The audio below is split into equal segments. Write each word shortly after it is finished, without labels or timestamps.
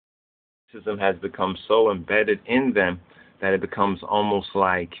racism has become so embedded in them that it becomes almost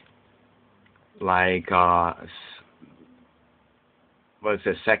like what is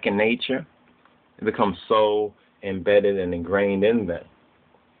it, second nature. It becomes so embedded and ingrained in them.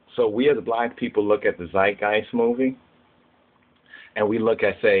 So we as black people look at the Zeitgeist movie, and we look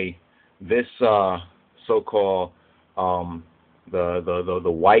at, say, this so-called the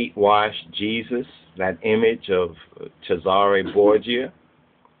whitewashed Jesus, that image of Cesare Borgia.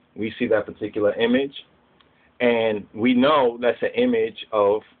 We see that particular image, and we know that's an image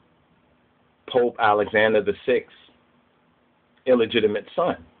of Pope Alexander VI, illegitimate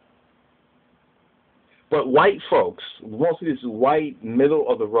son. But white folks, most of these white, middle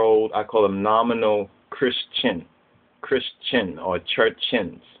of the road, I call them nominal Christian or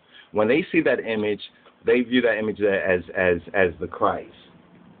churchians. When they see that image, they view that image as the Christ.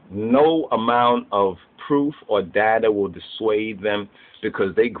 No amount of proof or data will dissuade them,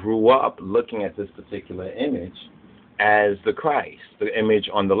 because they grew up looking at this particular image as the Christ, the image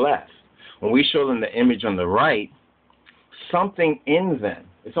on the left. When we show them the image on the right, something in them,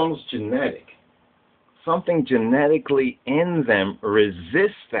 it's almost genetic, something genetically in them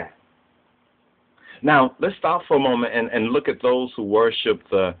resists that. Now, let's stop for a moment and look at those who worship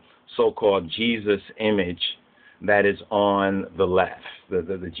the so-called Jesus image that is on the left,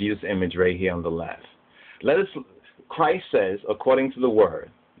 the Jesus image right here on the left. Christ says, according to the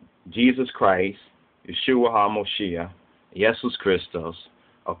word, Jesus Christ, Yeshua HaMoshiach, Jesus Christos,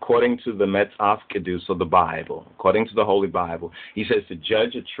 according to the Metzaf Kedus of the Bible, according to the Holy Bible, he says to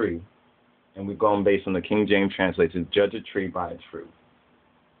judge a tree, and we're going based on the King James translation, to judge a tree by its fruit.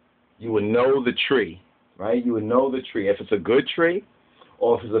 You will know the tree, right? You will know the tree, if it's a good tree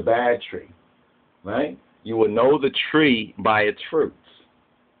or if it's a bad tree, right? You will know the tree by its fruits.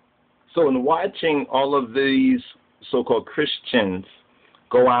 So in watching all of these so-called Christians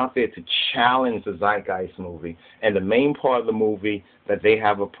go out there to challenge the Zeitgeist movie, and the main part of the movie that they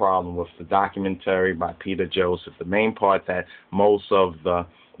have a problem with, the documentary by Peter Joseph, the main part that most of the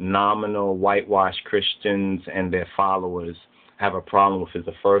nominal whitewashed Christians and their followers have a problem with is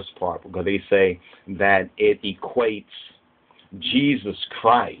the first part, because they say that it equates Jesus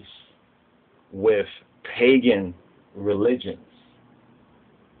Christ with pagan religions,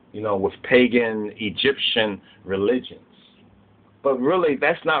 with pagan Egyptian religions. But really,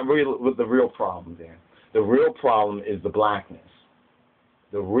 that's not really the real problem there. The real problem is the blackness.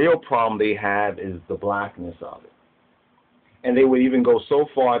 The real problem they have is the blackness of it. And they would even go so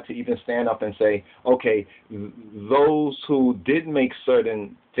far to even stand up and say, okay, those who did make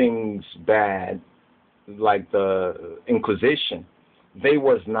certain things bad, like the Inquisition, they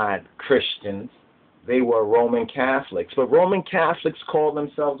was not Christians. They were Roman Catholics. But Roman Catholics call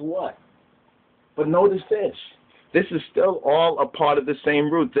themselves what? But notice this. This is still all a part of the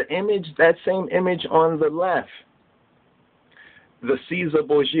same root. The image, that same image on the left, the Caesar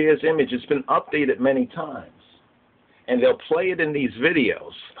Borgia's image, has been updated many times. And they'll play it in these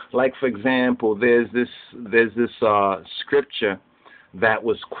videos. Like, for example, there's this scripture that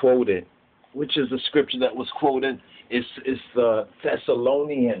was quoted. Which is the scripture that was quoted? It's the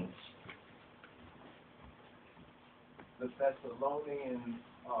Thessalonians. The Thessalonian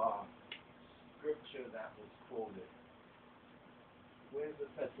scripture that was quoted. Where's the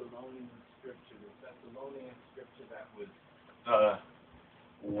Thessalonian scripture? The Thessalonian scripture that was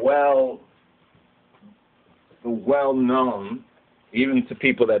well known, even to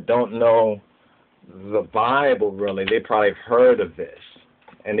people that don't know the Bible really. They probably have heard of this.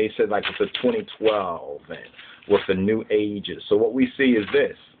 And they said like it's a 2012 and with the New Ages. So what we see is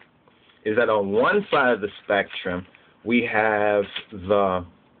this, is that on one side of the spectrum, we have the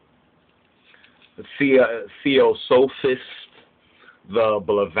Theosophists, the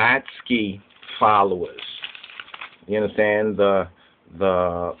Blavatsky followers. You understand? The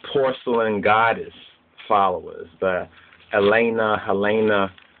porcelain goddess followers, the Helena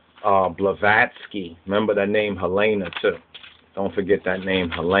Blavatsky. Remember that name Helena too. Don't forget that name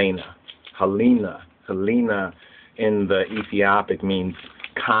Helena. Helena in the Ethiopic means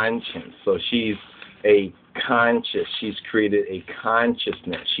conscience. So she's a conscious. She's created a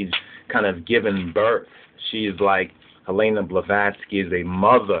consciousness. She's kind of given birth. She's like Helena Blavatsky is a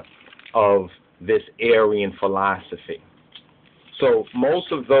mother of this Aryan philosophy. So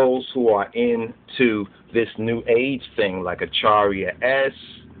most of those who are into this New Age thing, like Acharya S.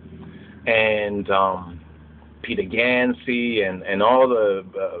 and Peter Gansey and all the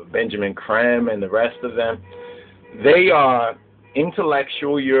Benjamin Creme and the rest of them, they are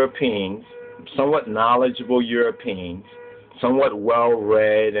intellectual Europeans, somewhat knowledgeable Europeans, somewhat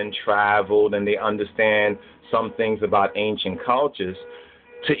well-read and traveled, and they understand some things about ancient cultures.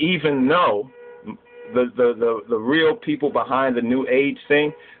 to even know the real people behind the New Age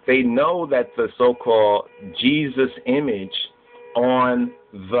thing. They know that the so-called Jesus image on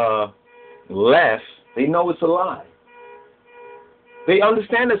the left, they know it's a lie. They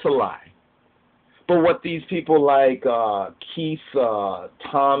understand it's a lie. But what these people like Keith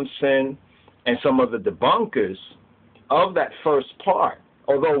Thompson and some of the debunkers of that first part,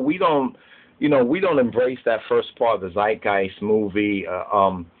 although we don't embrace that first part of the Zeitgeist movie,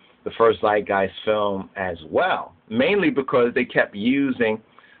 the first Zeitgeist film as well, mainly because they kept using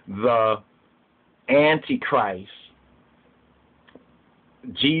the Antichrist,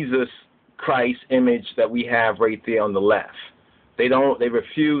 Jesus Christ image that we have right there on the left. They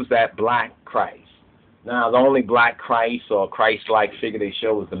refuse that black Christ. Now, the only black Christ or Christ-like figure they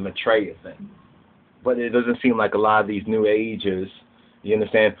show is the Maitreya thing. But it doesn't seem like a lot of these New Agers, you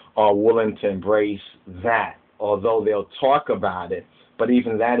understand, are willing to embrace that, although they'll talk about it. But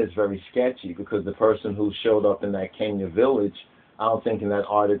even that is very sketchy, because the person who showed up in that Kenya village, I don't think in that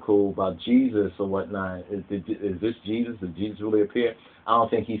article about Jesus or whatnot, is this Jesus? Did Jesus really appear? I don't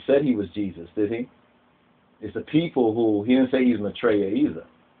think he said he was Jesus, did he? It's the people who, he didn't say he's Maitreya either.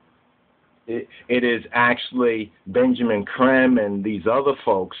 It is actually Benjamin Krem and these other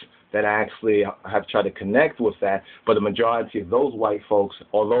folks that actually have tried to connect with that. But the majority of those white folks,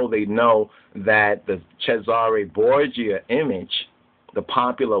 although they know that the Cesare Borgia image, the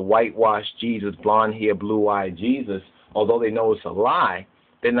popular whitewashed Jesus, blonde hair, blue-eyed Jesus, although they know it's a lie,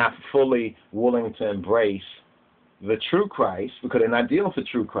 they're not fully willing to embrace the true Christ, because they're not dealing with the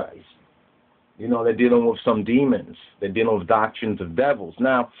true Christ. You know, they're dealing with some demons. They're dealing with doctrines of devils.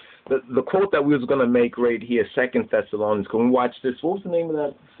 Now, the quote that we was going to make right here, 2 Thessalonians, can we watch this? What was the name of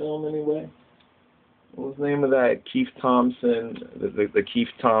that film anyway? What was the name of that Keith Thompson, the Keith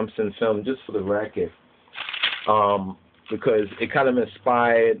Thompson film, just for the record? Because it kind of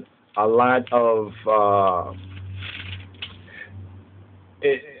inspired a lot of,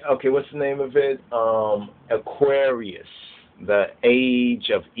 okay, what's the name of it? Aquarius, the Age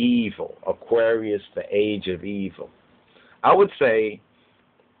of Evil. Aquarius, the Age of Evil. I would say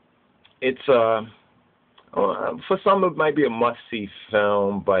it's for some it might be a must-see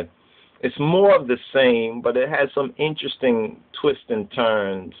film, but it's more of the same, but it has some interesting twists and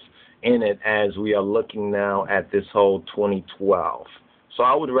turns in it as we are looking now at this whole 2012. So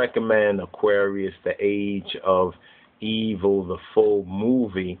I would recommend Aquarius, the Age of Evil, the full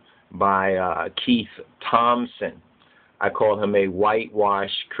movie by Keith Thompson. I call him a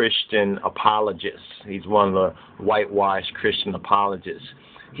whitewashed Christian apologist. He's one of the whitewashed Christian apologists.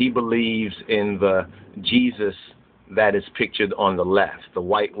 He believes in the Jesus that is pictured on the left, the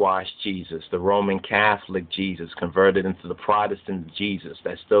whitewashed Jesus, the Roman Catholic Jesus converted into the Protestant Jesus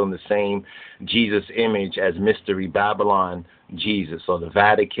that's still in the same Jesus image as Mystery Babylon Jesus or the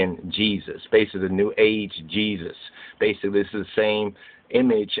Vatican Jesus, basically the New Age Jesus. Basically, this is the same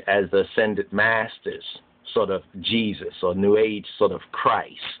image as the Ascended Masters sort of Jesus or New Age sort of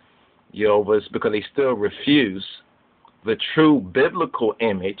Christ. You know, because they still refuse the true biblical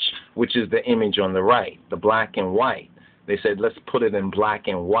image, which is the image on the right, the black and white. They said, let's put it in black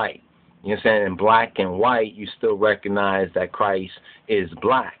and white. You understand? In black and white, you still recognize that Christ is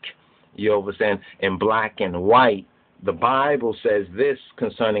black. You understand? In black and white, the Bible says this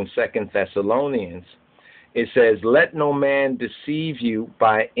concerning 2 Thessalonians. It says, let no man deceive you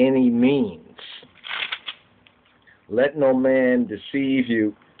by any means. Let no man deceive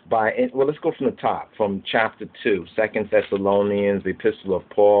you by, well, let's go from the top, from chapter 2, 2 Thessalonians, the epistle of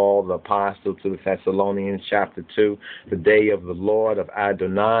Paul, the apostle to the Thessalonians, chapter 2, the day of the Lord of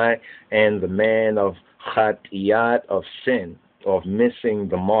Adonai, and the man of Chatiyat, of sin, of missing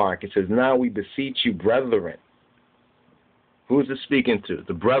the mark. It says, now we beseech you, brethren. Who is it speaking to?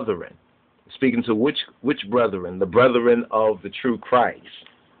 The brethren. Speaking to which brethren? The brethren of the true Christ,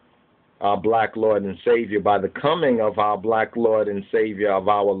 our black Lord and Savior, by the coming of our black Lord and Savior of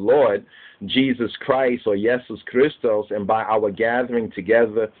our Lord, Jesus Christ, or Jesus Christos, and by our gathering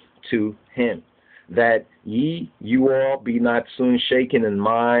together to him, that you all be not soon shaken in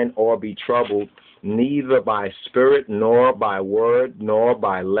mind or be troubled, neither by spirit, nor by word, nor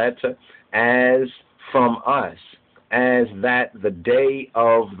by letter, as from us, as that the day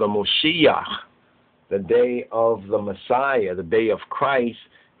of the Moshiach, the day of the Messiah, the day of Christ,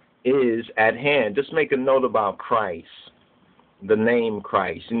 is at hand. Just make a note about Christ, the name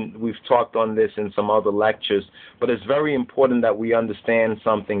Christ. And we've talked on this in some other lectures, but it's very important that we understand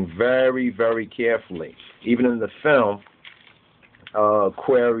something very, very carefully. Even in the film,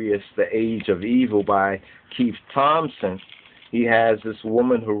 Aquarius, the Age of Evil by Keith Thompson, he has this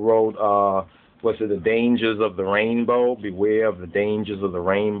woman who wrote was it the dangers of the rainbow? Beware of the dangers of the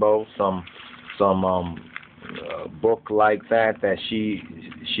rainbow. Some book like that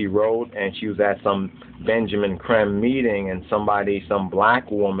she wrote, and she was at some Benjamin Creme meeting, and some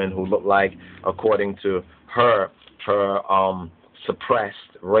black woman who looked like, according to her suppressed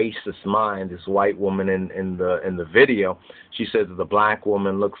racist mind, this white woman in the video, she says that the black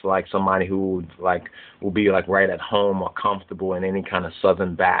woman looks like somebody who will be right at home or comfortable in any kind of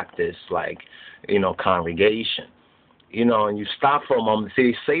Southern Baptist congregation. And you stop for a moment.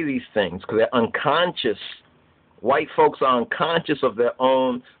 See, they say these things because they're unconscious. White folks are unconscious of their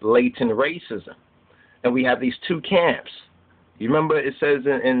own latent racism. And we have these two camps. You remember it says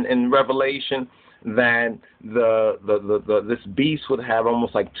in Revelation that this beast would have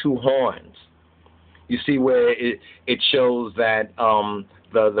almost like two horns. You see where it shows that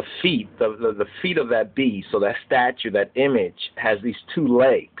the feet of that beast, so that statue, that image, has these two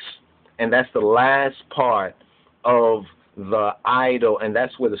legs. And that's the last part of the idol, and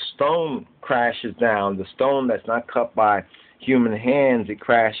that's where the stone crashes down. The stone that's not cut by human hands, it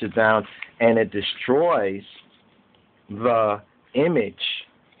crashes down and it destroys the image.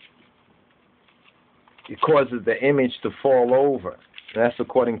 It causes the image to fall over. And that's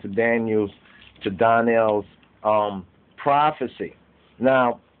according to Daniel's prophecy.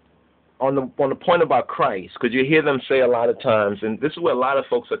 Now, on the point about Christ, because you hear them say a lot of times, and this is where a lot of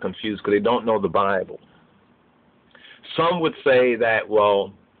folks are confused because they don't know the Bible. Some would say that,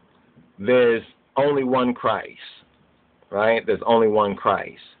 well, there's only one Christ, right? There's only one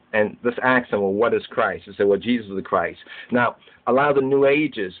Christ. And let's ask them, well, what is Christ? They say, well, Jesus is the Christ. Now, a lot of the New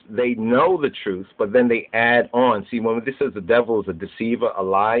Agers, they know the truth, but then they add on. See, when this says the devil is a deceiver, a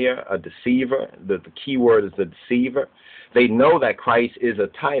liar, a deceiver, the key word is the deceiver, they know that Christ is a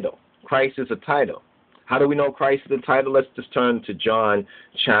title. Christ is a title. How do we know Christ is a title? Let's just turn to John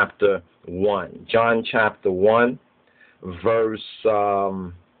chapter 1. John chapter 1, verse,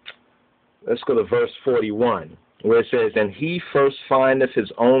 let's go to verse 41. Where it says, and he first findeth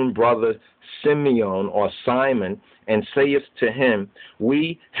his own brother Simeon or Simon, and saith to him,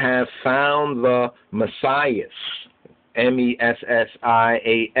 we have found the Messiah,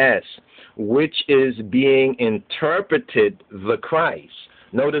 Messias, which is being interpreted the Christ.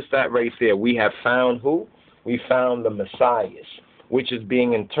 Notice that right there. We have found who? We found the Messiah, which is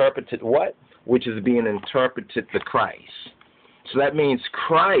being interpreted what? Which is being interpreted the Christ. So that means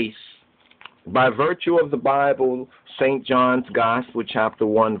Christ, by virtue of the Bible, St. John's Gospel, chapter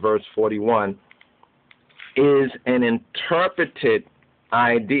 1, verse 41, is an interpreted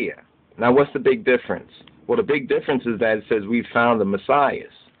idea. Now, what's the big difference? Well, the big difference is that it says we found the Messiah.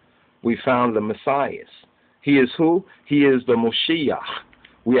 We found the Messiah. He is who? He is the Moshiach.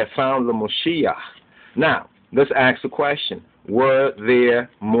 We have found the Moshiach. Now, let's ask the question. Were there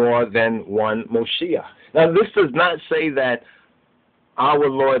more than one Moshiach? Now, this does not say that our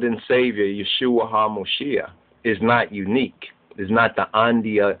Lord and Savior, Yeshua HaMoshiach, is not unique, is not the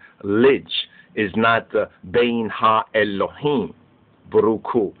Andia Lij, is not the Bein HaElohim, Baruch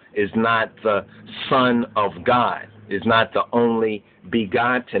Hu, is not the Son of God, is not the only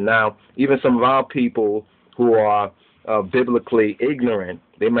begotten. Now, even some of our people who are biblically ignorant,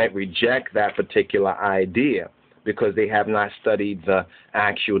 they might reject that particular idea because they have not studied the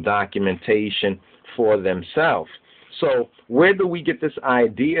actual documentation for themselves. So where do we get this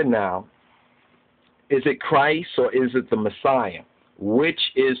idea now? Is it Christ or is it the Messiah? Which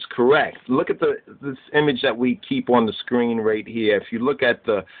is correct? Look at this image that we keep on the screen right here. If you look at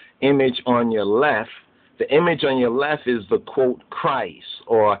the image on your left, the image on your left is the quote Christ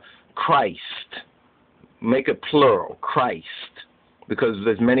or Christ. Make it plural, Christ, because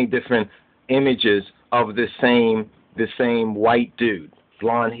there's many different images of the same white dude.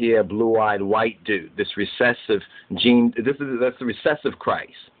 Blonde hair, blue-eyed white dude, this recessive gene, that's the recessive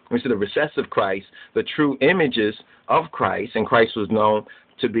Christ. We see the recessive Christ, the true images of Christ, and Christ was known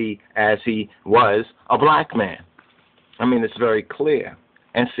to be, as he was, a black man. I mean, it's very clear.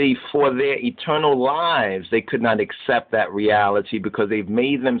 And see, for their eternal lives, they could not accept that reality because they've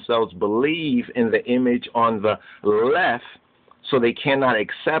made themselves believe in the image on the left, so they cannot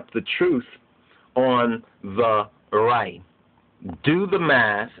accept the truth on the right. Do the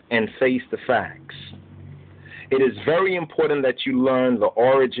math and face the facts. It is very important that you learn the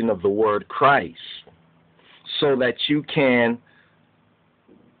origin of the word Christ so that you can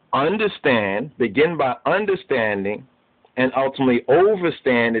understand, begin by understanding, and ultimately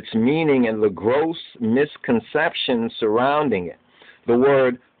overstand its meaning and the gross misconceptions surrounding it. The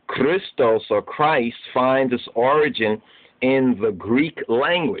word Christos or Christ finds its origin in the Greek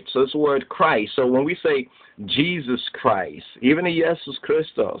language. So it's the word Christ. So when we say Jesus Christ, even the Jesus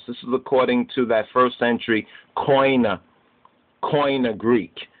Christos, this is according to that first century Koine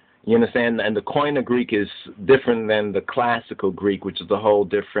Greek. You understand? And the Koine Greek is different than the classical Greek, which is a whole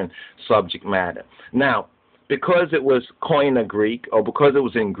different subject matter. Now, because it was Koine Greek, or because it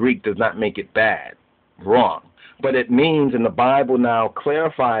was in Greek, does not make it bad. Wrong. But it means, and the Bible now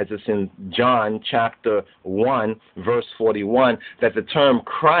clarifies this in John chapter 1, verse 41, that the term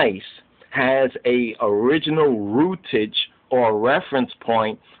Christ has a original rootage or reference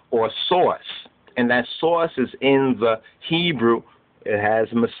point or source. And that source is in the Hebrew. It has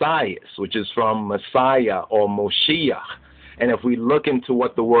Messiah, which is from Messiah or Moshiach. And if we look into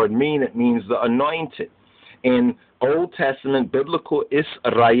what the word means, it means the anointed. In Old Testament biblical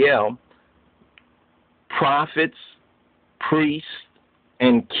Israel, prophets, priests,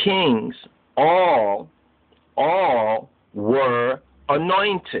 and kings all were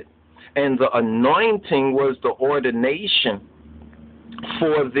anointed. And the anointing was the ordination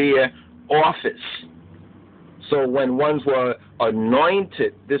for their office. So when ones were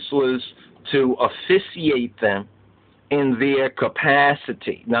anointed, this was to officiate them in their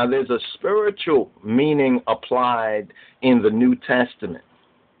capacity. Now, there's a spiritual meaning applied in the New Testament.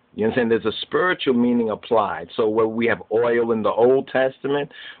 You understand? There's a spiritual meaning applied. So where we have oil in the Old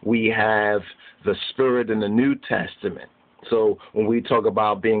Testament, we have the Spirit in the New Testament. So when we talk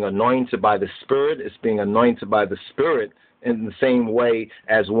about being anointed by the Spirit, it's being anointed by the Spirit in the same way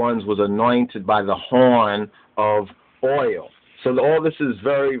as one was anointed by the horn of oil. So all this is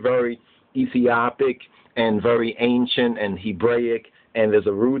very, very Ethiopic and very ancient and Hebraic, and there's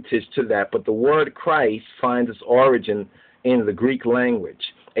a rootage to that. But the word Christ finds its origin in the Greek language,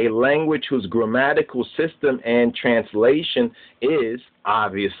 a language whose grammatical system and translation is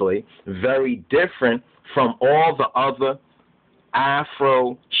obviously very different from all the other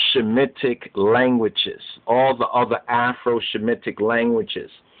Afro-Shemitic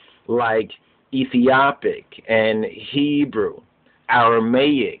languages, like Ethiopic and Hebrew,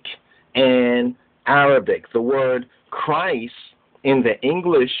 Aramaic, and Arabic. The word Christ in the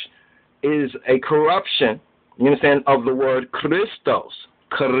English is a corruption, you understand, of the word Christos,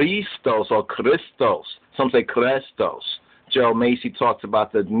 or Christos. Some say Christos. Joe Macy talks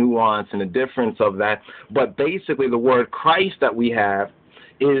about the nuance and the difference of that. But basically the word Christ that we have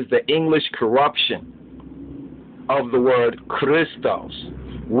is the English corruption of the word Christos,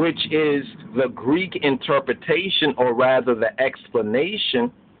 which is the Greek interpretation, or rather the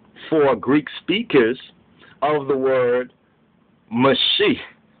explanation for Greek speakers of the word Mashiach,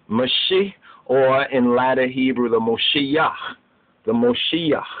 or in latter Hebrew, the Moshiach.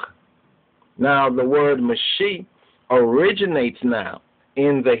 Now, the word Mashiach originates now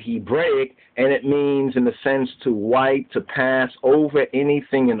in the Hebraic, and it means, in the sense, to wipe, to pass over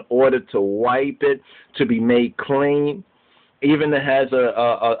anything in order to wipe it, to be made clean. Even it has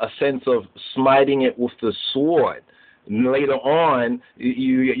a sense of smiting it with the sword. Later on,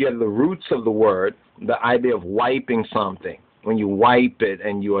 you have the roots of the word, the idea of wiping something. When you wipe it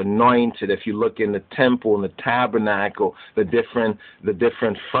and you anoint it, if you look in the temple and the tabernacle, the different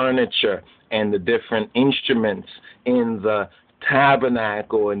furniture and the different instruments in the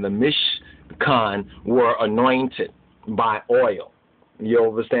tabernacle and the Mishkan were anointed by oil. You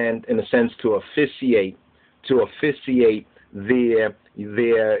understand? In a sense, to officiate their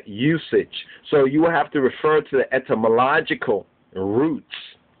usage. So you will have to refer to the etymological roots,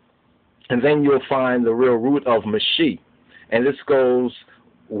 and then you'll find the real root of Mashiach. And this goes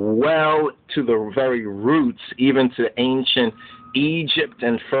well to the very roots, even to ancient Egypt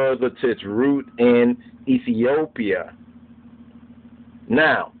and further to its root in Ethiopia.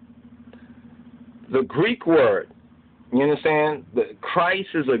 Now, the Greek word, you understand?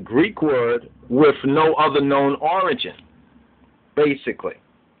 Christ is a Greek word with no other known origin, basically.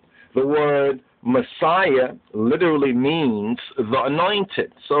 The word Messiah literally means the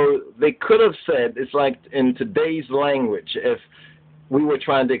anointed. So they could have said, it's like in today's language, if we were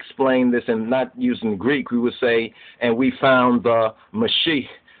trying to explain this and not using Greek, we would say, and we found the Mashiach,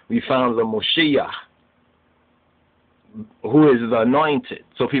 we found the Moshiach, who is the anointed.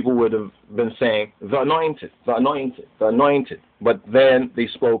 So people would have been saying, the anointed, the anointed, the anointed. But then they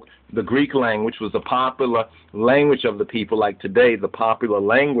spoke the Greek language, was the popular language of the people. Like today, the popular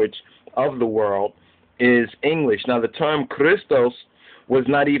language of the world is English. Now, the term Christos was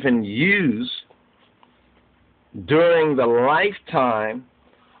not even used during the lifetime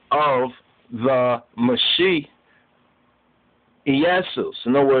of the Mashiach Jesus.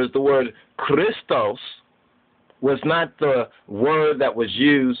 In other words, the word Christos was not the word that was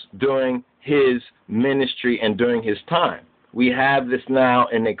used during his ministry and during his time. we have this now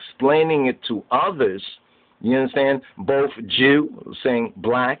in explaining it to others. You understand? Both Jew, saying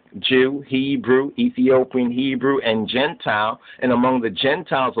black, Jew, Hebrew, Ethiopian Hebrew, and Gentile. And among the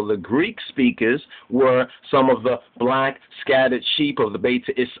Gentiles or the Greek speakers were some of the black scattered sheep of the Beit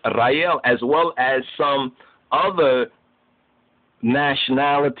Israel, as well as some other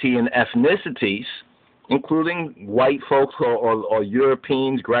nationality and ethnicities, including white folks or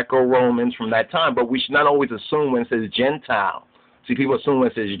Europeans, Greco-Romans from that time. But we should not always assume when it says Gentile. See, people assume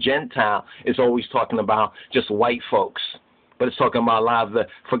when it says Gentile, it's always talking about just white folks. But it's talking about a lot of the,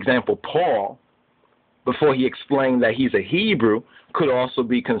 for example, Paul, before he explained that he's a Hebrew, could also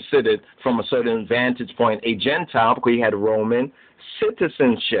be considered from a certain vantage point a Gentile because he had Roman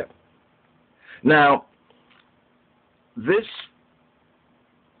citizenship. Now, this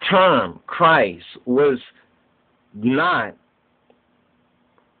term, Christ, was not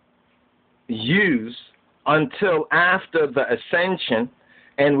used until after the ascension,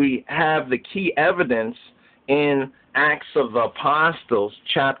 and we have the key evidence in Acts of the Apostles,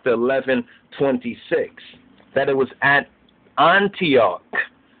 chapter 11, 26, that it was at Antioch,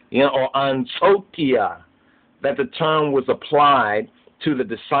 or Antiochia, that the term was applied to the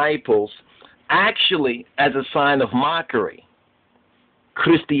disciples, actually as a sign of mockery.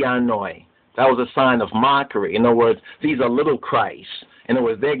 Christianoi. That was a sign of mockery. In other words, these are little Christ. In other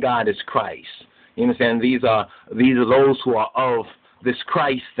words, their God is Christ. You understand? These are those who are of this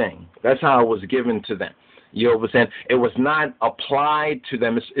Christ thing. That's how it was given to them. You understand? It was not applied to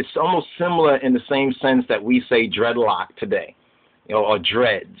them. It's almost similar in the same sense that we say dreadlock today, or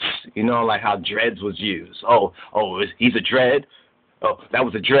dreads. Like how dreads was used. Oh, he's a dread. Oh, that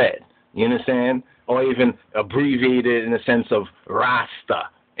was a dread. You understand? Or even abbreviated in the sense of Rasta,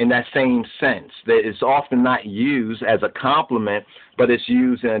 in that same sense. That it's often not used as a compliment, but it's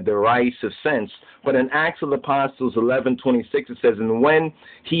used in a derisive sense. But in Acts of the Apostles 11:26, it says, "And when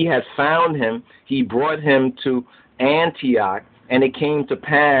he had found him, he brought him to Antioch, and it came to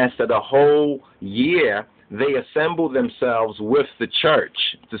pass that a whole year they assembled themselves with the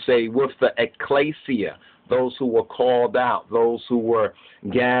church," to say with the ecclesia, those who were called out, those who were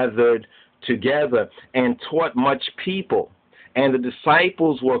gathered together, and taught much people. And the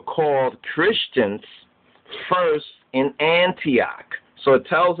disciples were called Christians first in Antioch. So it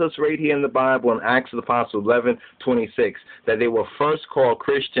tells us right here in the Bible in Acts of the Apostles 11:26 that they were first called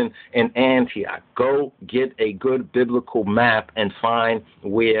Christian in Antioch. Go get a good biblical map and find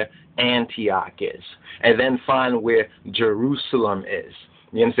where Antioch is, and then find where Jerusalem is.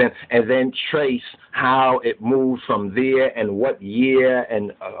 You understand? And then trace how it moved from there and what year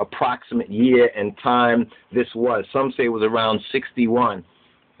and approximate year and time this was. Some say it was around 61,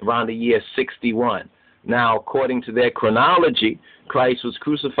 around the year 61. Now, according to their chronology, Christ was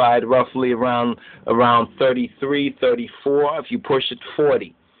crucified roughly around 33, 34, if you push it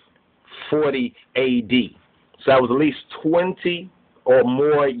 40 AD. So that was at least 20 or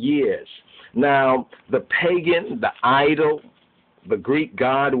more years. Now, the pagan, the idol, the Greek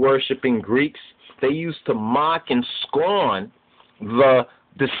God-worshipping Greeks, they used to mock and scorn the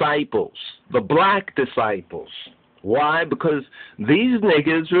disciples, the black disciples. Why? Because these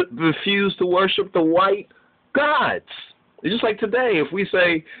niggas refuse to worship the white gods. It's just like today, if we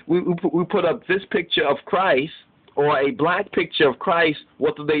say we put up this picture of Christ or a black picture of Christ,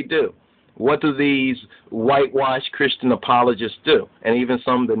 what do they do? What do these whitewashed Christian apologists do? And even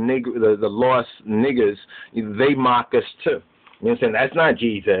some of the lost niggers, they mock us too. You know what I'm saying? That's not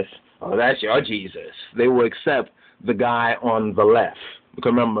Jesus. Oh, that's your Jesus. They will accept the guy on the left.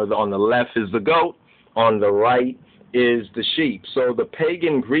 Because remember, on the left is the goat, on the right is the sheep. So the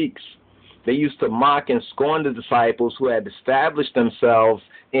pagan Greeks, they used to mock and scorn the disciples who had established themselves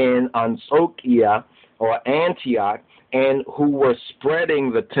in Antiochia or Antioch, and who were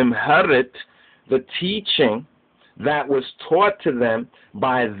spreading the Timharit, the teaching that was taught to them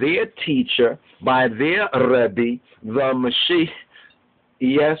by their teacher, by their Rebbe, the Mashiach,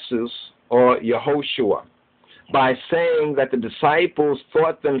 Jesus, or Yehoshua, by saying that the disciples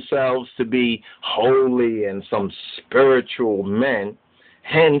thought themselves to be holy and some spiritual men,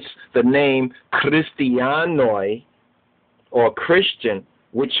 hence the name Christianoi, or Christian,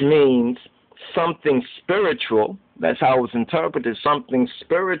 which means something spiritual. That's how it was interpreted. Something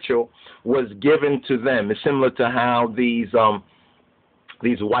spiritual was given to them. It's similar to how these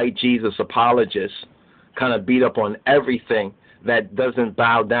white Jesus apologists kind of beat up on everything that doesn't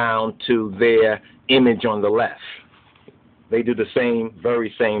bow down to their image on the left. They do the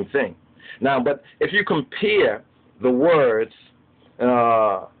very same thing. Now, but if you compare the words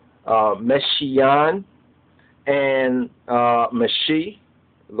Messian and Mashiach,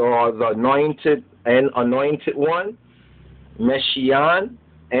 or the anointed and anointed one, Meshian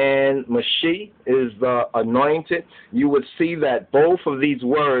and Mashi is the anointed, you would see that both of these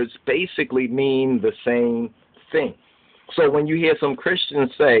words basically mean the same thing. So when you hear some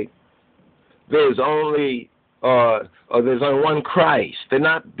Christians say there's only one Christ, they're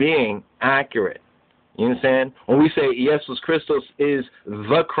not being accurate. You understand? When we say Jesus Christos is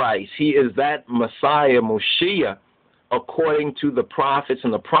the Christ, he is that Messiah, Moshiach, according to the prophets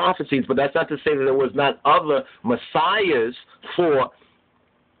and the prophecies, but that's not to say that there was not other messiahs for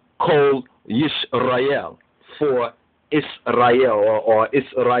Kol Yisrael, for Israel or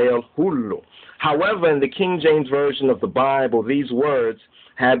Israel Hulu. However, in the King James Version of the Bible, these words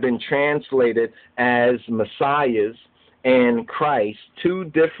have been translated as messiahs and Christ, two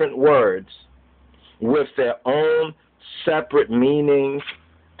different words with their own separate meanings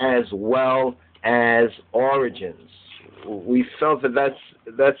as well as origins. We felt that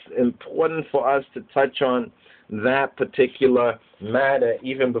that's important for us to touch on that particular matter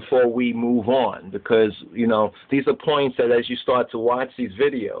even before we move on, because these are points that as you start to watch these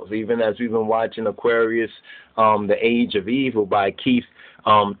videos, even as we've been watching Aquarius, The Age of Evil by Keith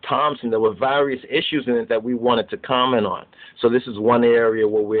Thompson, there were various issues in it that we wanted to comment on. So this is one area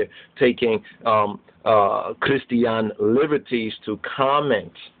where we're taking Christian liberties to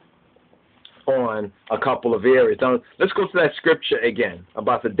comment on a couple of areas. Now, let's go to that scripture again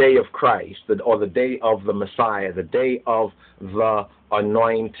about the day of Christ, or the day of the Messiah, the day of the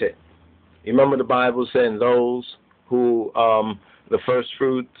anointed. You remember the Bible saying those who, the first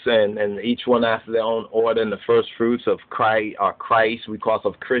fruits, and each one after their own order, and the first fruits of Christ are Christ, we call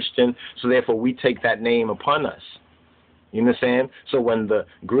ourselves Christian, so therefore we take that name upon us. You understand? So when the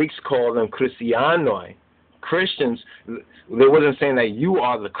Greeks call them Christianoi, Christians, they wasn't saying that you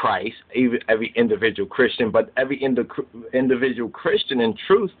are the Christ, every individual Christian, but every individual Christian in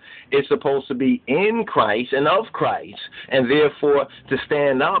truth is supposed to be in Christ and of Christ, and therefore to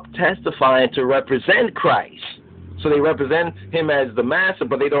stand up, testifying to represent Christ. So they represent him as the master,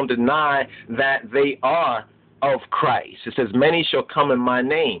 but they don't deny that they are of Christ. It says, many shall come in my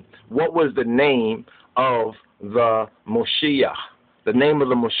name. What was the name of the Moshiach? The name of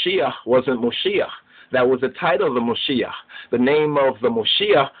the Moshiach wasn't Moshiach. That was the title of the Moshiach. The name of the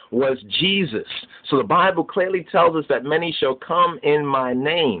Moshiach was Jesus. So the Bible clearly tells us that many shall come in my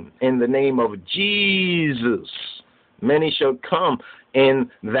name, in the name of Jesus. Many shall come in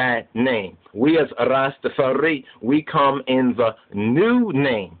that name. We as Rastafari, we come in the new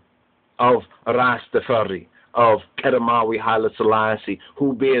name of Rastafari, of Kedamawi Haile Selassie,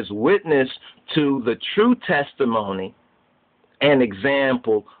 who bears witness to the true testimony and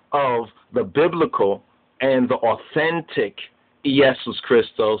example of the biblical and the authentic Jesus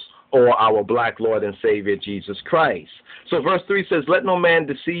Christos, or our black Lord and Savior Jesus Christ. So verse 3 says, let no man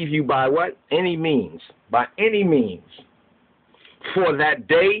deceive you by what? Any means. By any means. For that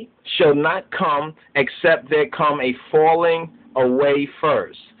day shall not come except there come a falling away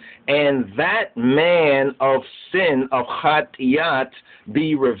first, and that man of sin, of Hatiyat,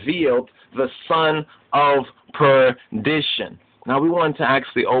 be revealed, the son of perdition. Now we want to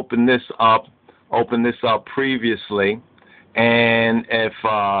actually open this up previously, and if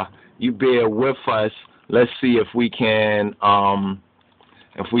you bear with us, let's see if we can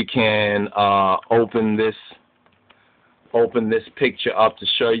open this picture up to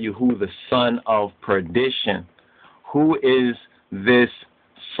show you who the son of perdition. Who is this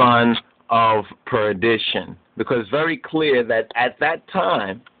son of perdition? Because it's very clear that at that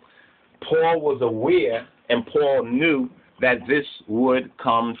time, Paul was aware and Paul knew that this would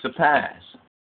come to pass.